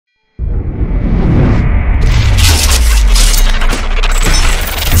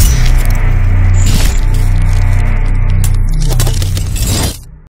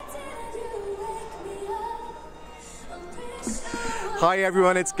Hi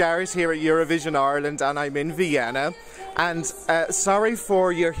everyone, it's Gareth here at Eurovision Ireland and I'm in Vienna. And sorry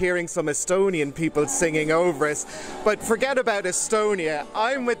for you're hearing some Estonian people singing over us, but forget about Estonia.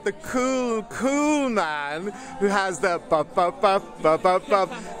 I'm with the cool man who has the bop bop bop bop bop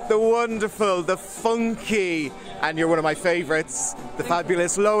bop, the wonderful, the funky, and you're one of my favourites, the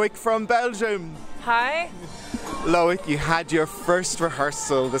fabulous Loïc from Belgium. Hi. Loïc, you had your first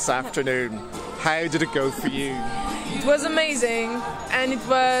rehearsal this afternoon. How did it go for you? It was amazing, and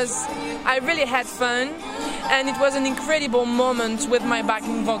I really had fun, and it was an incredible moment with my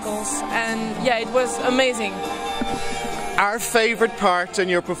backing vocals, and yeah, it was amazing. Our favourite part in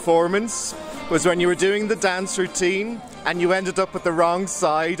your performance was when you were doing the dance routine and you ended up at the wrong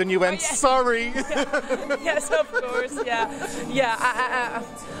side and you went, sorry. Yeah. Yes, of course, yeah.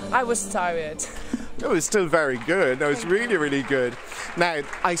 I was tired. It was still very good. It was really, really good. Now,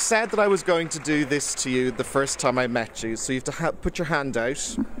 I said that I was going to do this to you the first time I met you, so you have to put your hand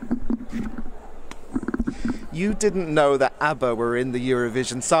out. You didn't know that ABBA were in the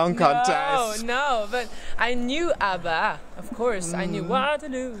Eurovision Song Contest. No, but I knew ABBA, of course. I knew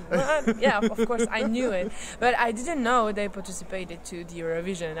Waterloo. Yeah, of course, I knew it. But I didn't know they participated to the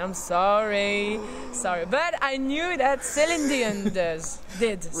Eurovision. I'm sorry. But I knew that Celine Dion did.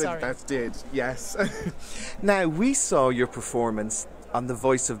 That did, yes. Now, we saw your performance on The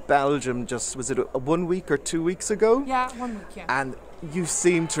Voice of Belgium was it 1 week or 2 weeks ago? Yeah, 1 week, yeah. And you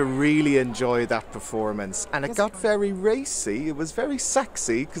seemed to really enjoy that performance, and it got very racy. It was very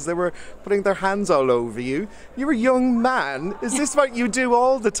sexy because they were putting their hands all over you. You're a young man. Is this what you do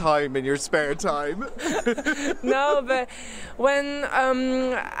all the time in your spare time? No, but when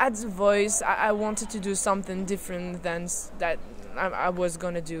at The Voice, I wanted to do something different than that I was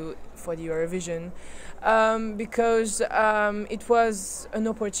gonna do for the Eurovision. Because it was an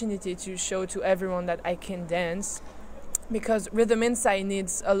opportunity to show to everyone that I can dance, because Rhythm Inside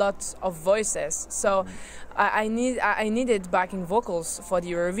needs a lot of voices, so I needed backing vocals for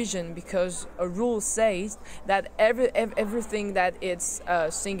the Eurovision, because a rule says that everything that it's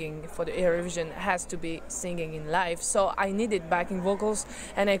singing for the Eurovision has to be singing in live. So I needed backing vocals,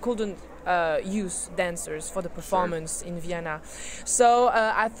 and I couldn't use dancers for the performance in Vienna. So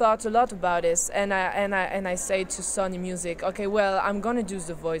I thought a lot about this, and I said to Sony Music, okay, well, I'm gonna do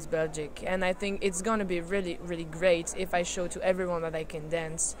The Voice Belgique, and I think it's gonna be really, really great if I show to everyone that I can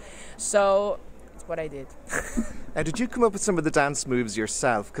dance. So that's what I did. Now, did you come up with some of the dance moves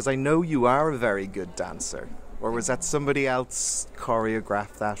yourself? Because I know you are a very good dancer. Or was that somebody else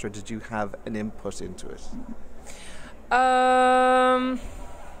choreographed that, or did you have an input into it?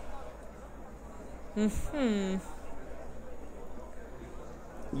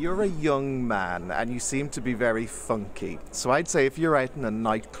 You're a young man and you seem to be very funky. So I'd say if you're out in a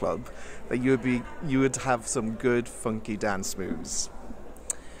nightclub, that you would have some good funky dance moves.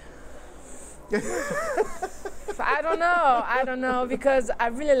 I don't know, because I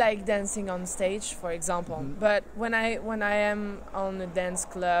really like dancing on stage, for example. But when I am on a dance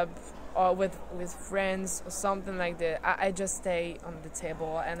club or with friends or something like that, I just stay on the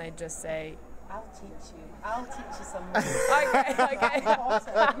table and I just say, I'll teach you some more.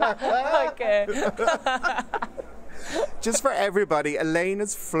 Okay. Just for everybody, Elaine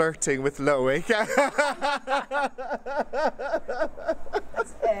is flirting with Loïc.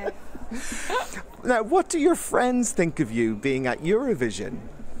 That's fair. Now, what do your friends think of you being at Eurovision?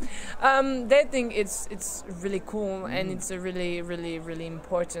 They think it's really cool, and it's a really, really, really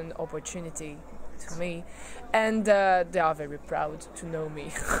important opportunity to me, and they are very proud to know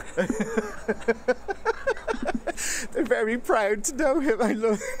me. They're very proud to know him. I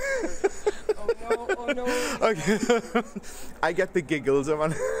love Oh no. Okay. I get the giggles,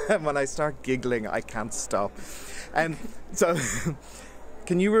 and when I start giggling, I can't stop. So,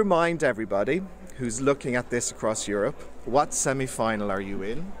 can you remind everybody who's looking at this across Europe, what semi-final are you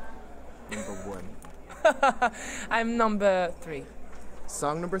in? Number 1. I'm number 3.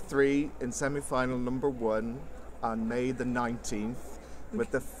 Song number 3 in semi-final number 1 on May the 19th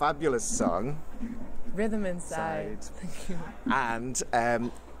with the fabulous song Rhythm Inside. Thank you. And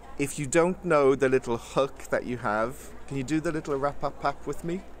if you don't know the little hook that you have, can you do the little rap-pap-pap with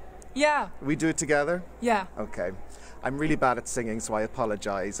me? Yeah. We do it together? Yeah. Okay. I'm really bad at singing, so I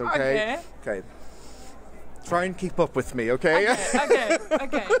apologise, okay? Okay. Try and keep up with me, okay? Okay.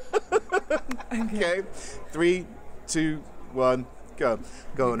 Okay. 3, 2, 1, go.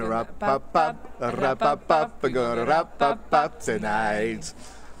 Gonna rap-pap-pap, rap-pap-pap, gonna rap-pap-pap tonight.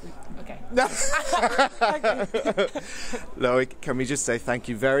 Okay. Loïc, can we just say thank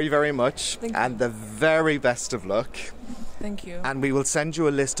you very, very much, and the very best of luck. Thank you. And we will send you a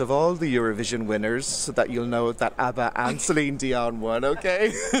list of all the Eurovision winners so that you'll know that ABBA and Celine Dion won,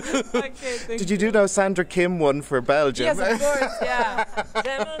 okay? Okay, thank Did you do know Sandra Kim won for Belgium? Yes, of course, yeah.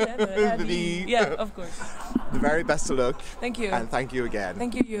 Yeah, of course. The very best of luck. Thank you. And thank you again.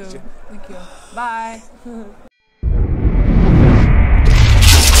 Thank you. Thank you. Bye.